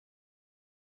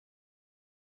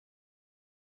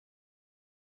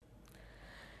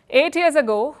8 years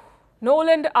ago,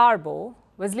 Noland Arbaugh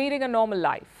was leading a normal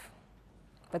life.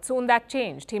 But soon that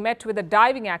changed. He met with a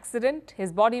diving accident.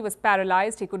 His body was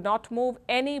paralyzed. He could not move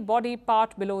any body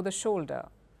part below the shoulder.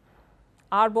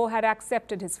 Arbaugh had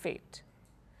accepted his fate.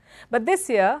 But this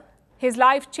year, his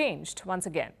life changed once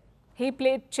again. He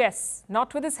played chess,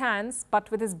 not with his hands, but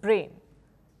with his brain.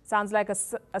 Sounds like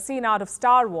a scene out of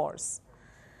Star Wars.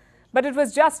 But it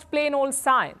was just plain old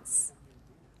science.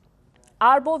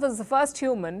 Arbaugh was the first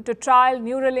human to trial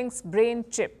Neuralink's brain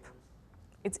chip.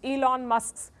 It's Elon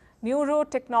Musk's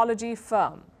neurotechnology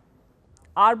firm.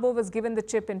 Arbaugh was given the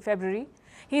chip in February.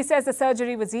 He says the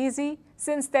surgery was easy.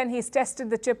 Since then, he's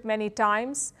tested the chip many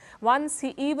times. Once,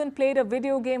 he even played a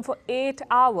video game for 8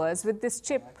 hours with this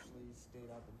chip.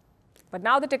 But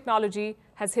now the technology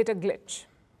has hit a glitch.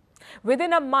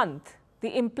 Within a month,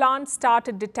 the implant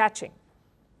started detaching.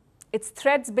 Its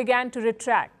threads began to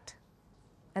retract,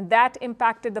 and that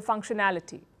impacted the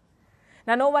functionality.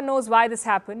 Now, no one knows why this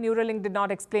happened. Neuralink did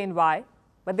not explain why,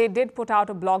 but they did put out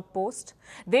a blog post.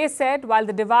 They said while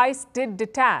the device did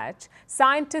detach,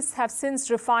 scientists have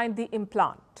since refined the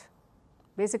implant.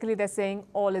 Basically, they're saying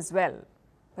all is well.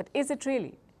 But is it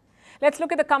really? Let's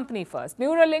look at the company first.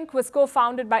 Neuralink was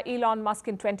co-founded by Elon Musk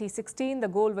in 2016. The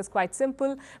goal was quite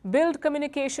simple: build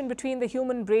communication between the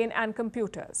human brain and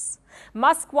computers.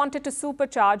 Musk wanted to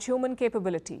supercharge human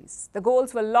capabilities. The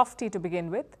goals were lofty to begin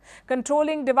with: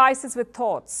 controlling devices with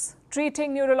thoughts,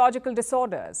 treating neurological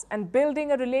disorders, and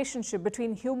building a relationship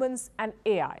between humans and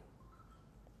AI.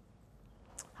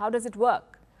 How does it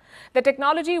work? The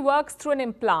technology works through an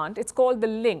implant. It's called the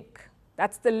link.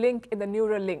 That's the link in the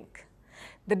Neuralink.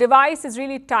 The device is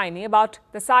really tiny, about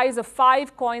the size of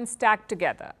 5 coins stacked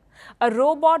together. A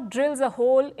robot drills a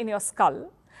hole in your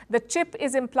skull. The chip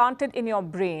is implanted in your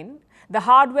brain. The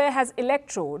hardware has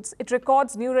electrodes. It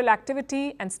records neural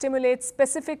activity and stimulates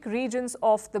specific regions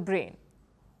of the brain.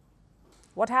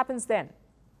 What happens then?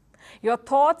 Your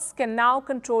thoughts can now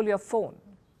control your phone.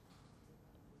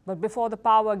 But before the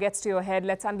power gets to your head,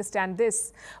 let's understand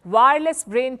this: wireless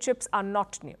brain chips are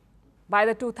not new. By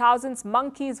the 2000s,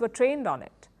 monkeys were trained on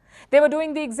it. They were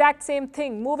doing the exact same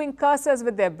thing, moving cursors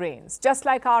with their brains, just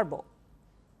like Arbaugh.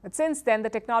 But since then, the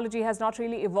technology has not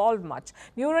really evolved much.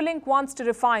 Neuralink wants to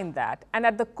refine that, and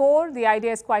at the core, the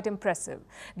idea is quite impressive.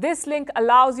 This link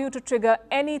allows you to trigger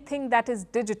anything that is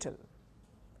digital.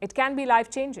 It can be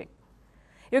life-changing.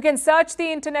 You can search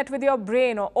the internet with your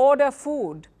brain or order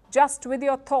food just with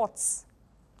your thoughts.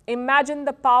 Imagine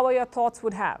the power your thoughts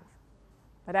would have.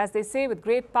 But as they say, with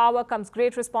great power comes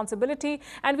great responsibility,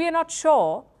 and we are not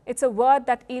sure it's a word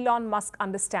that Elon Musk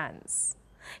understands.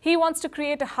 He wants to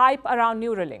create a hype around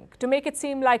Neuralink to make it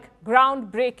seem like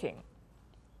groundbreaking.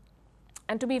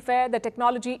 And to be fair, the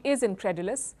technology is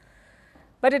incredulous,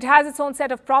 but it has its own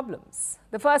set of problems.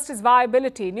 The first is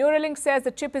viability. Neuralink says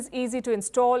the chip is easy to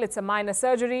install, it's a minor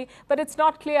surgery, but it's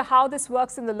not clear how this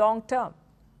works in the long term.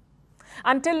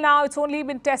 Until now, it's only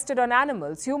been tested on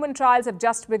animals. Human trials have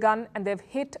just begun, and they've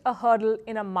hit a hurdle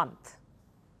in a month.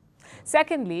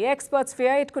 Secondly, experts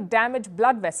fear it could damage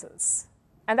blood vessels,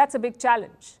 and that's a big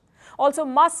challenge. Also,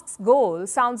 Musk's goal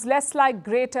sounds less like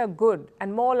greater good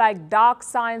and more like dark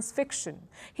science fiction.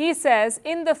 He says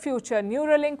in the future,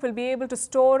 Neuralink will be able to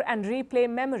store and replay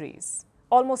memories,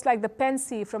 almost like the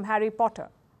Pensy from Harry Potter.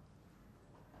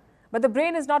 But the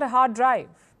brain is not a hard drive.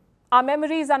 Our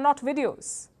memories are not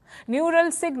videos.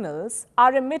 Neural signals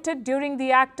are emitted during the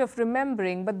act of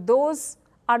remembering, but those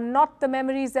are not the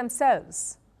memories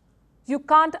themselves. You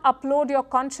can't upload your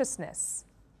consciousness.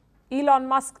 Elon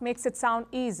Musk makes it sound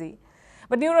easy,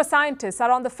 but neuroscientists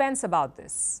are on the fence about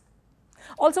this.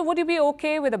 Also, would you be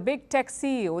okay with a big tech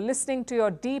CEO listening to your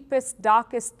deepest,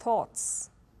 darkest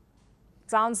thoughts?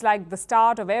 Sounds like the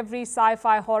start of every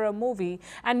sci-fi horror movie.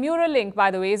 And Neuralink,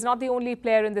 by the way, is not the only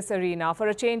player in this arena. For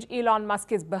a change, Elon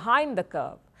Musk is behind the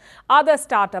curve. Other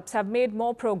startups have made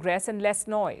more progress and less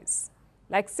noise,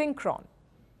 like Synchron,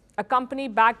 a company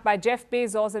backed by Jeff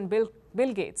Bezos and Bill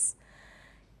Gates.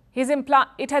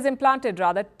 It has implanted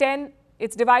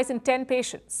its device in 10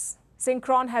 patients.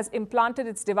 Synchron has implanted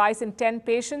its device in 10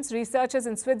 patients. Researchers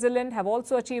in Switzerland have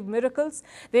also achieved miracles.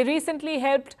 They recently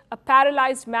helped a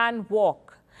paralyzed man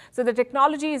walk. So the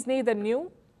technology is neither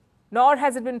new, nor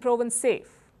has it been proven safe.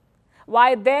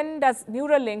 Why then does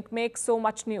Neuralink make so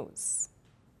much news?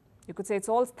 You could say it's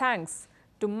all thanks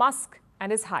to Musk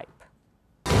and his hype.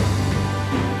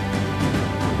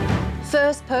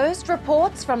 Firstpost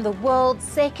reports from the world's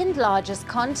second largest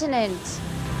continent.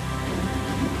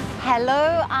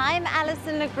 Hello, I'm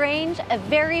Alison Lagrange. A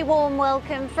very warm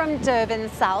welcome from Durban,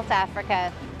 South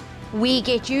Africa. We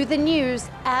get you the news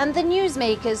and the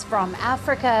newsmakers from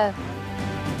Africa.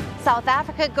 South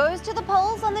Africa goes to the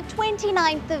polls on the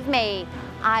 29th of May.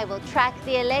 I will track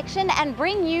the election and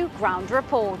bring you ground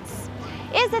reports.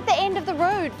 Is it the end of the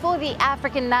road for the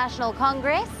African National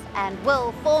Congress? And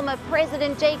will former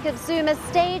President Jacob Zuma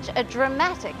stage a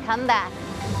dramatic comeback?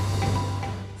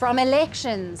 From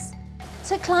elections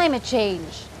to climate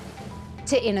change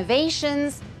to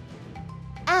innovations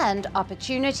and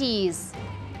opportunities.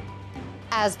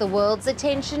 As the world's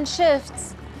attention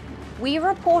shifts, we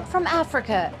report from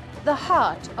Africa, the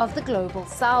heart of the global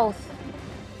south.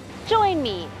 Join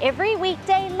me every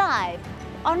weekday live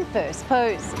on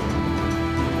Firstpost.